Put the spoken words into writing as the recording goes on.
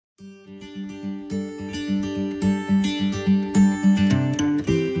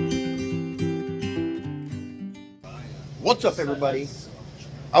What's up, everybody?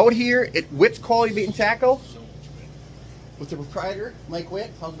 Out here at Witt's Quality Bait and Tackle with the proprietor, Mike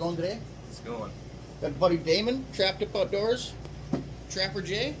Witt. How's it going today? It's going. Got buddy Damon, Trapped Up Outdoors, Trapper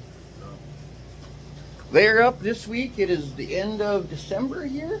Jay. They're up this week. It is the end of December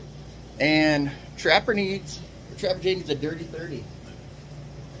here, and Trapper Jay needs a dirty 30.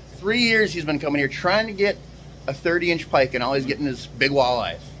 3 years he's been coming here trying to get a 30-inch pike, and all he's getting is big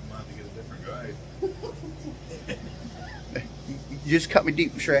walleyes. I'm about to get a different guy. You just cut me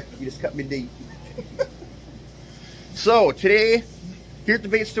deep, Shrek. You just cut me deep. So today, here at the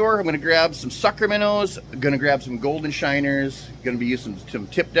bait store, I'm going to grab some sucker minnows, going to grab some golden shiners, going to be using some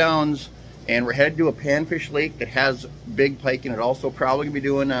tip downs, and we're headed to a panfish lake that has big pike in it. Also, probably going to be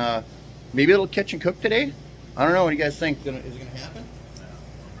doing maybe a little catch and cook today. I don't know. What do you guys think? Is it going to happen? Yeah,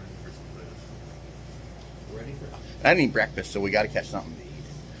 I'm ready for some fish. Ready for? I didn't eat breakfast, so we got to catch something to eat.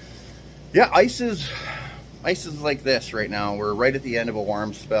 Yeah, ice is like this right now. We're right at the end of a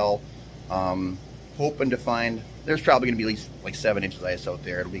warm spell. Hoping to find, there's probably going to be at least like 7 inches of ice out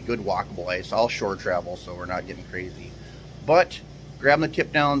there. It'll be good walkable ice, all shore travel, so we're not getting crazy. But grabbing the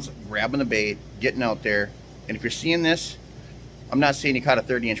tip downs, grabbing the bait, getting out there. And if you're seeing this, I'm not saying you caught a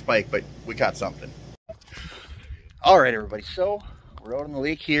 30-inch pike, but we caught something. All right, everybody, so we're out on the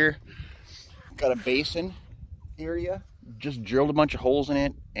lake here. Got a basin area. Just drilled a bunch of holes in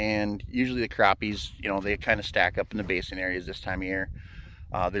it, and usually the crappies, you know, they kind of stack up in the basin areas this time of year.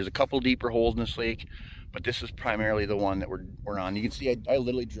 There's a couple deeper holes in this lake, but this is primarily the one that we're on. You can see I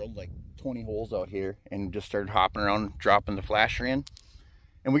literally drilled like 20 holes out here and just started hopping around, dropping the flasher in,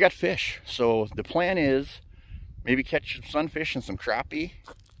 and we got fish. So the plan is maybe catch some sunfish and some crappie,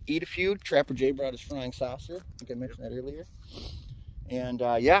 eat a few. Trapper Jay brought his frying saucer. I think I mentioned that earlier. And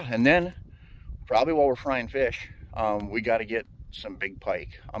yeah, and then probably while we're frying fish, we got to get some big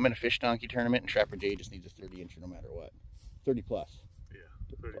pike. I'm in a fish donkey tournament, and Trapper Jay just needs a 30-incher no matter what. 30 plus. Yeah,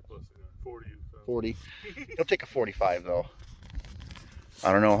 30 plus, 40. 40. He'll take a 45 though.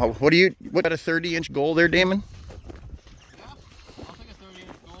 I don't know. What got a 30-inch goal there, Damon? Yeah, I'll take a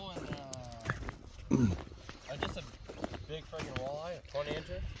 30-inch goal and just a big friggin' walleye, a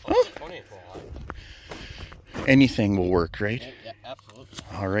 20-incher. Oh, 20-inch walleye. Anything will work, right? Yeah, absolutely.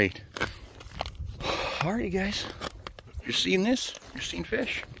 All right. All right, you guys. You're seeing this? You're seeing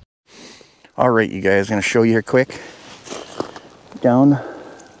fish. All right, you guys. I'm going to show you here quick. Down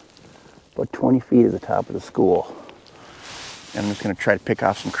about 20 feet at the top of the school. And I'm just going to try to pick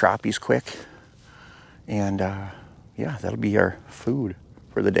off some crappies quick. And yeah, that'll be our food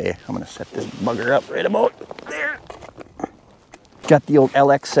for the day. I'm going to set this bugger up right about there. Got the old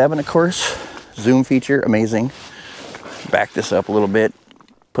LX7, of course. Zoom feature, amazing. Back this up a little bit.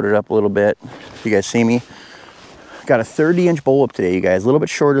 Put it up a little bit. You guys see me? Got a 30-inch bowl up today, you guys. A little bit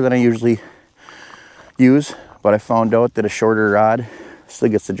shorter than I usually use, but I found out that a shorter rod still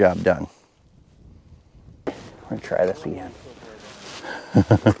gets the job done. I'm gonna try this again.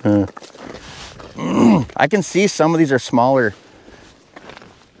 I can see some of these are smaller.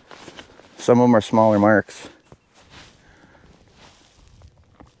 Some of them are smaller marks.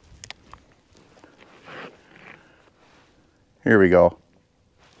 Here we go.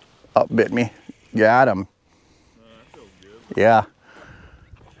 Up bit me. Got him. That feels good. Yeah.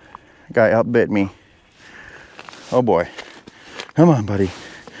 Guy up bit me. Oh boy. Come on, buddy.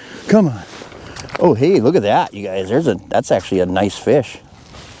 Come on. Oh, hey, look at that, you guys. That's actually a nice fish.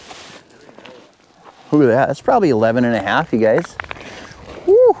 Look at that. That's probably 11 and a half, you guys.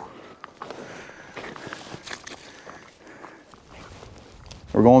 Woo.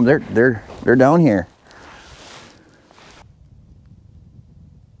 We're going, they're down here.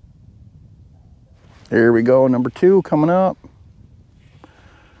 There we go, number 2 coming up.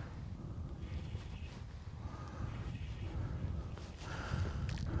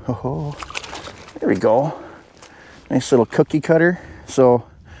 Oh, there we go. Nice little cookie cutter. So,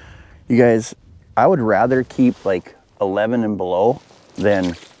 you guys, I would rather keep like 11 and below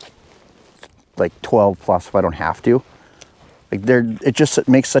than like 12 plus if I don't have to. Like it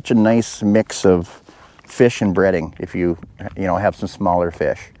makes such a nice mix of fish and breading if you have some smaller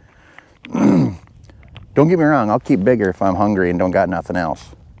fish. Don't get me wrong, I'll keep bigger if I'm hungry and don't got nothing else.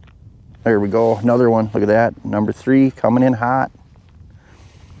 There we go, another one. Look at that, number 3 coming in hot.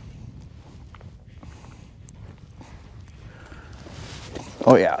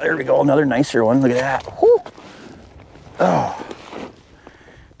 Oh yeah, there we go, another nicer one. Look at that. Woo. Oh,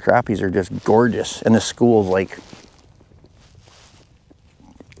 crappies are just gorgeous, and the school's like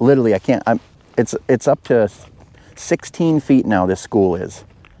literally it's up to 16 feet now. This school is.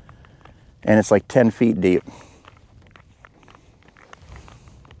 And it's like 10 feet deep.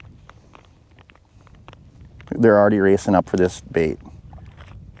 They're already racing up for this bait.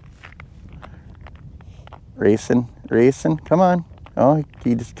 Racing, racing, come on. Oh,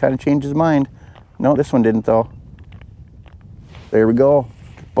 he just kind of changed his mind. No, this one didn't though. There we go.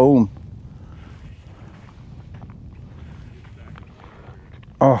 Boom.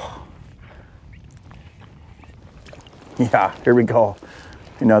 Oh. Yeah, here we go.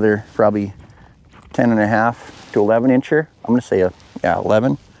 Another probably 10.5 to 11 incher. I'm gonna say yeah,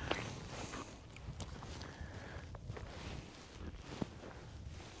 11.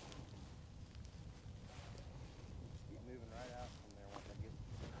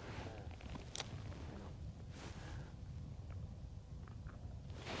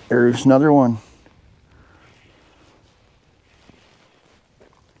 There's another one.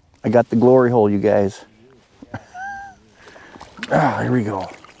 I got the glory hole, you guys. Ah, here we go.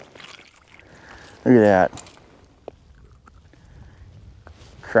 Look at that.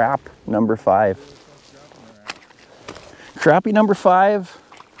 Crap number 5. Crappie number 5.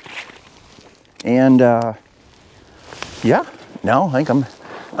 And yeah, no, I think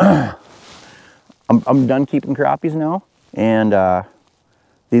I'm done keeping crappies now. And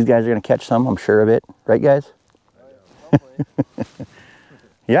these guys are gonna catch some, I'm sure of it. Right, guys?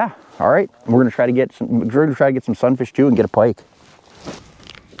 Yeah, all right. We're gonna try to get some sunfish too and get a pike.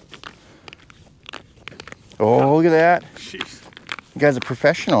 Oh, look at that. Jeez. You guy's a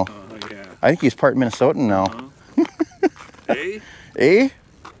professional. Yeah. I think he's part Minnesotan now. Eh? Eh?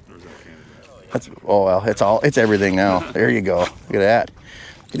 Or is that Canada? That's, oh well, it's everything now. There you go. Look at that.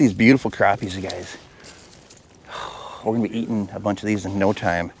 Look at these beautiful crappies, you guys. We're gonna be eating a bunch of these in no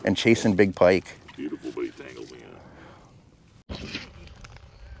time and chasing big pike. Beautiful bait tangle, man.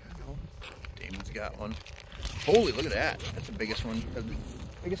 Damon's got one. Holy, look at that. That's the biggest one. The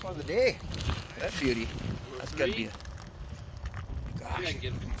biggest one of the day. That beauty. That's gotta be. Gosh,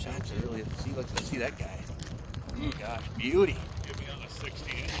 that's really. Let's see that guy. Oh gosh, beauty. Give me on a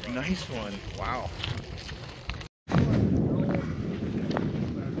 60-inch. Nice one. Wow.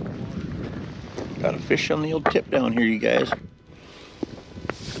 Got a fish on the old tip down here, you guys.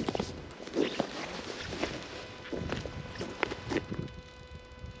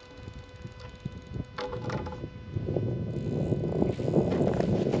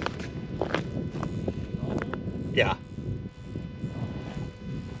 Yeah.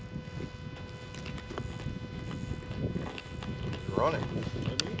 Running.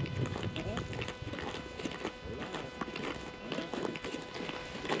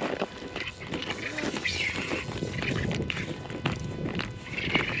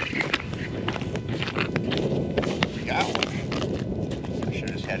 Got one. I should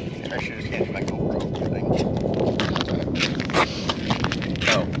have just had my GoPro thing.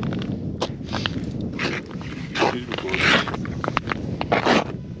 Oh.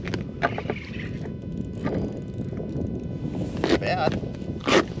 Bad.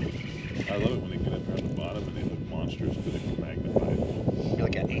 I love it when they get up here on the bottom and they look monstrous because they can magnify it. I feel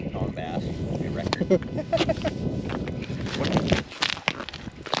like an 8-pound bass. New record.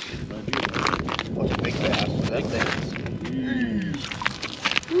 What's a big bass? That thing.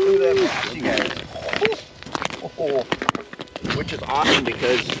 Look at that bass, you guys. Oh. Which is awesome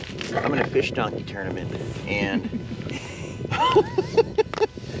because I'm in a fish donkey tournament and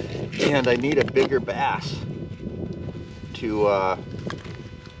and I need a bigger bass to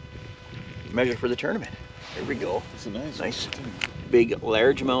measure for the tournament. There we go. It's a nice big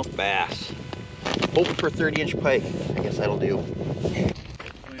largemouth bass. Hoping for a 30-inch pike. I guess that'll do.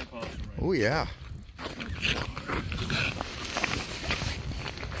 Oh yeah.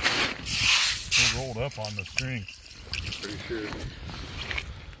 They rolled up on the string. Pretty sure.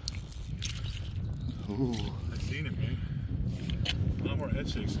 Ooh. I've seen it, man. A lot more head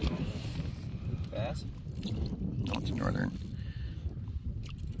shakes than normal. Bass? No, it's northern.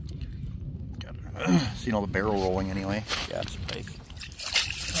 Seen all the barrel rolling anyway. Yeah, it's a pike.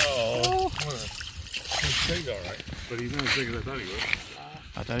 Oh. He's big, all right. But he's not as big as I thought he was.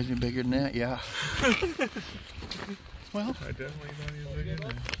 I thought he'd be bigger than that, yeah. Well, I definitely thought he was bigger than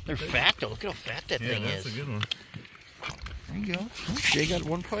that. they're fat though. Look how fat that thing that's is. a good one. There you go. Jay got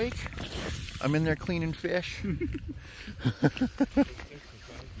one pike. I'm in there cleaning fish.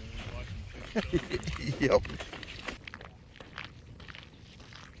 Yep.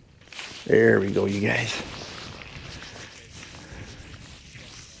 There we go, you guys.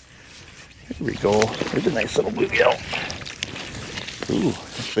 There we go. There's a nice little bluegill. Ooh,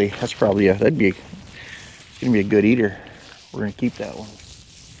 actually, that's probably gonna be a good eater. We're gonna keep that one.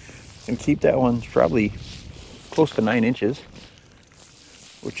 Gonna keep that one. It's probably close to 9 inches,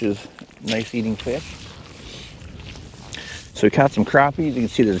 which is a nice eating fish. So we caught some crappies. You can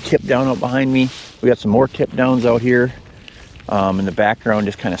see there's a tip down out behind me. We got some more tip downs out here in the background,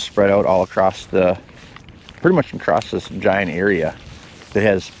 just kind of spread out all across pretty much across this giant area that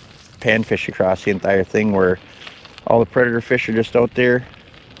has panfish across the entire thing, where all the predator fish are just out there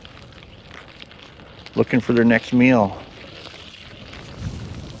looking for their next meal.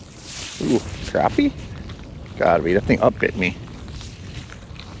 Ooh, crappie? Gotta be, that thing upbit me.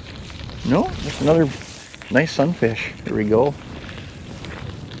 No, that's another nice sunfish. Here we go.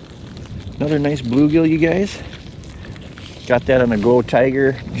 Another nice bluegill, you guys. Got that on a Go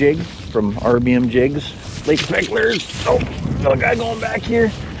Tiger jig from RBM Jigs. Lake Specklers. Oh, got a guy going back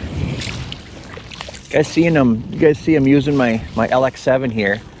here. You guys see him using my LX7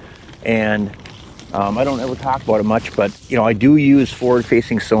 here, and I don't ever talk about it much, but you know, I do use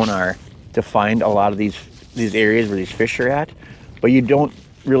forward-facing sonar to find a lot of these areas where these fish are at, but you don't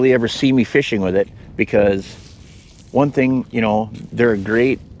really ever see me fishing with it, because one thing, you know, they're a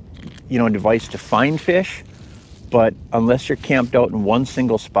great, you know, device to find fish, but unless you're camped out in one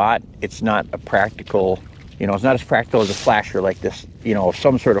single spot, it's not a practical, you know, it's not as practical as a flasher like this, you know,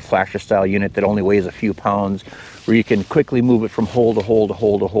 some sort of flasher style unit that only weighs a few pounds, where you can quickly move it from hole to hole to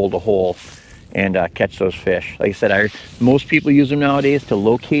hole to hole to hole and catch those fish. Like I said, most people use them nowadays to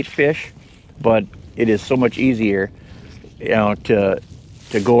locate fish, but it is so much easier, you know, to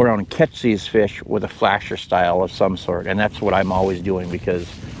go around and catch these fish with a flasher style of some sort. And that's what I'm always doing, because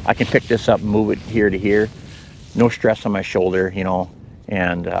I can pick this up and move it here to here, no stress on my shoulder, you know,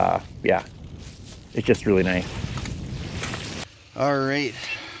 and yeah, it's just really nice. All right,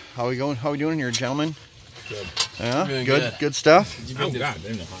 how we doing here, gentlemen? Good. Yeah, good stuff. Oh God,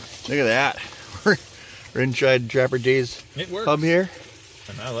 they're not hot. Look at that. We're inside Trapper Jay's hub here.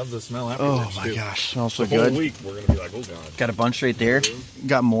 And I love the smell afterwards. Oh my gosh, smells so the good. whole week we're gonna be like, oh God. Got a bunch right there.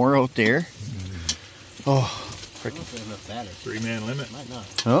 Got more out there. Oh, I don't think enough batter. 3-man limit. Might not.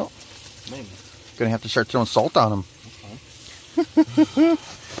 oh, Maybe. gonna have to start throwing salt on them.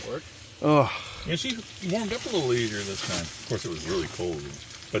 Work. Oh, Yeah, she warmed up a little easier this time. Of course, it was really cold.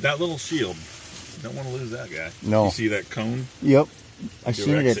 But that little shield, you don't want to lose that guy. No. You see that cone? yep. I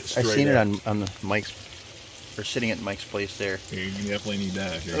seen it. Direct it I seen straight it up. on the Mike's, or sitting at Mike's place there. You definitely need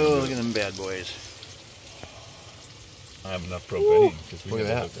that. If you're Oh, gonna look do at it. them bad boys. I have enough propane. 'Cause we Look at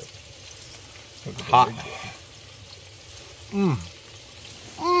gotta that. hook the Hot. big boy.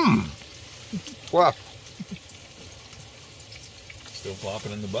 Wow. Still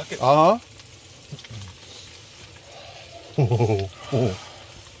flopping in the bucket. Uh huh. Oh,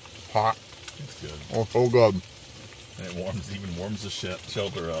 hot. It's good. Oh, so good. And it even warms the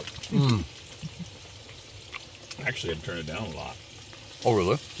shelter up. Actually, I'd turn it down a lot. Oh,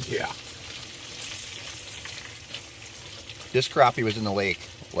 really? Yeah. This crappie was in the lake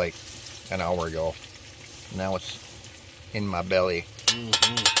like an hour ago. Now it's in my belly.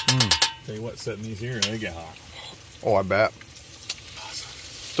 Tell you what, setting these here and they get hot. Oh, I bet.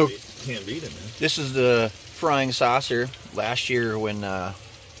 So Can't beat it, man. this is the frying saucer. Last year when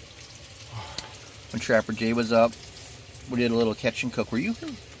Trapper Jay was up, we did a little catch and cook. Were you here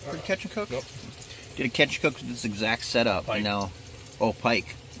for catch and cook? Nope. Did a catch and cook with this exact setup. Pike. And now, oh,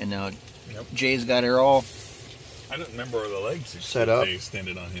 Pike. And now Yep. Jay's got her all. I don't remember where the legs Set up. They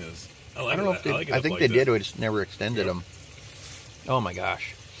extended on his. I I don't know if they. I think they did. We just never extended them. Oh my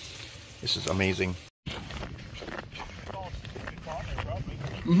gosh, this is amazing.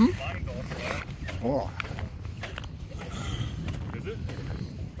 Oh. Is it?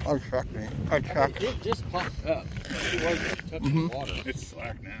 I checked me. I checked. It just popped up. It wasn't touching the water. It's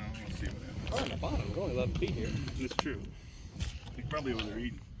slack now. Let's see what happens. Oh, on the bottom. It's only 11 feet here. It's true. It's probably what they're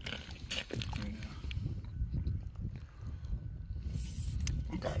eating.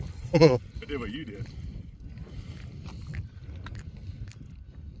 I did what you did.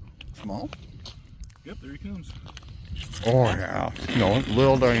 Small? Yep, there he comes. Oh yeah. No,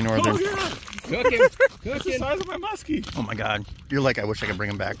 little Darny Northern. Oh yeah! Cook him. Cook That's the him. size of my muskie. Oh my God. You're like, I wish I could bring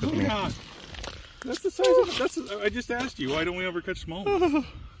him back with Oh me. yeah. That's the size of it. I just asked you, why don't we ever catch small ones?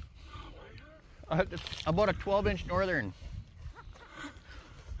 About a 12-inch Northern.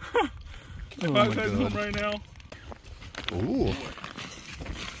 If I was heading home right now. Ooh.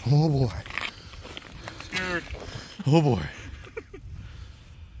 Oh boy. Scared. Oh boy.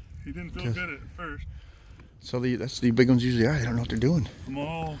 He didn't feel good at first. So that's the big ones usually are. They don't know what they're doing. I'm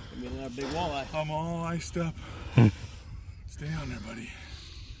all Big walleye. iced up. Stay on there, buddy.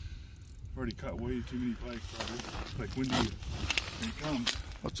 I've already caught way too many pike, probably. Like when he comes.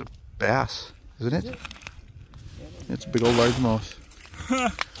 What's a bass? Isn't it? It's a big old largemouth.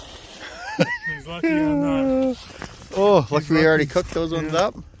 He's lucky I'm not. Oh, lucky we already cooked those ones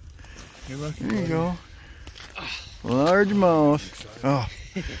up. You're lucky. There you go. Largemouth. Oh,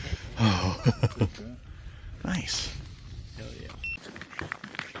 Oh. Nice. Hell yeah.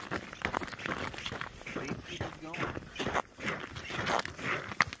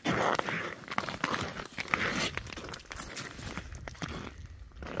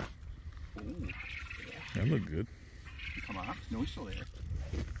 That looked good. Come on. No, he's still there.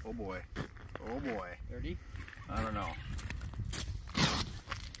 Oh boy. Oh boy. 30? I don't know.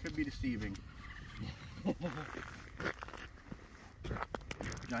 Could be deceiving.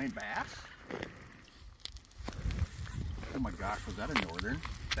 Giant bass? Oh my gosh, was that a northern?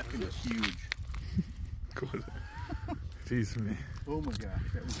 That thing was huge. Teasing me. Oh my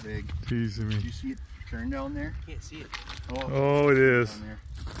gosh, that was big. Teasing me. Did you see it turn down there? Can't see it. Oh, it is. Down there.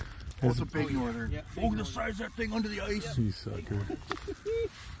 Oh, it's a big northern. Yeah, Oh, the size of that thing under the ice. You sucker.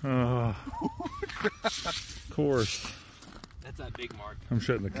 Oh. Of course. That's that big mark. I'm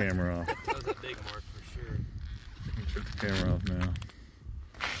shutting the camera off. That was a big mark for sure. Shut the camera off now.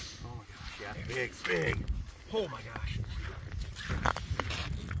 Oh my gosh, yeah, big, big. Oh my gosh.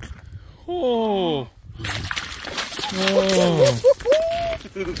 Oh. Oh.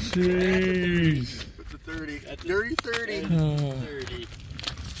 Jeez. It's a 30. That's dirty 30. Oh. 30.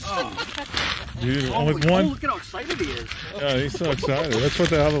 Oh. Dude, Oh, with one. look at how excited he is. Yeah, he's so excited. That's what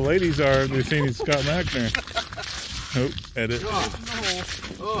how the ladies are. They're seeing Scott Mackner. Nope. Edit. Oh,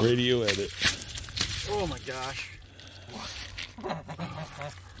 no. Oh. Radio edit. Oh my gosh.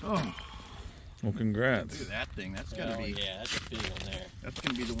 Oh. Well, congrats. Look at that thing. That's gotta be. Yeah, that's a big one there. That's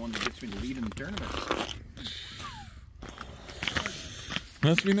gonna be the one that gets me to lead in the tournament.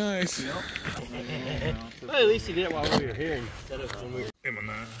 Must be nice. Yep. Well, at least he did it while we were here instead of when we were.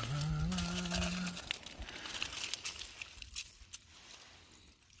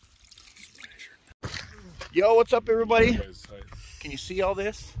 Yo, what's up, everybody? Can you see all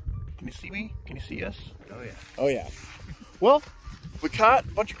this? Can you see me? Can you see us? Oh yeah. Oh yeah. Well, we caught a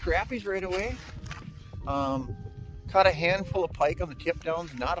bunch of crappies right away. Caught a handful of pike on the tip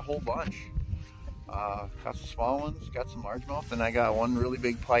downs, not a whole bunch. Got some small ones, got some largemouth, and I got one really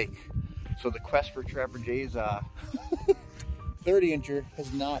big pike. So the quest for Trapper Jay's 30-incher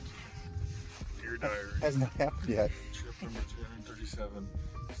has not happened yet. Trip number 237.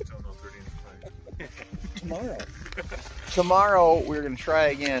 Still no 30-inch pike. Tomorrow we're gonna try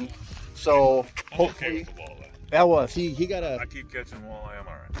again. So hopefully that was he got a. I keep catching walleye. I'm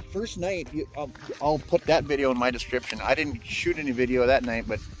alright. First night, I'll put that video in my description. I didn't shoot any video that night,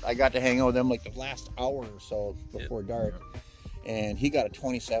 but I got to hang out with them like the last hour or so before dark. And he got a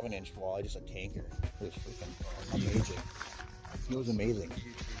 27-inch walleye, just a tanker. It was freaking amazing. It was amazing.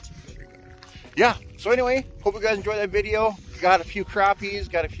 Yeah, so anyway, hope you guys enjoyed that video. Got a few crappies,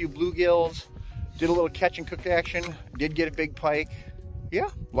 got a few bluegills, did a little catch and cook action, did get a big pike. Yeah,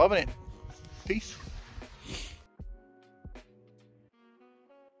 loving it. Peace.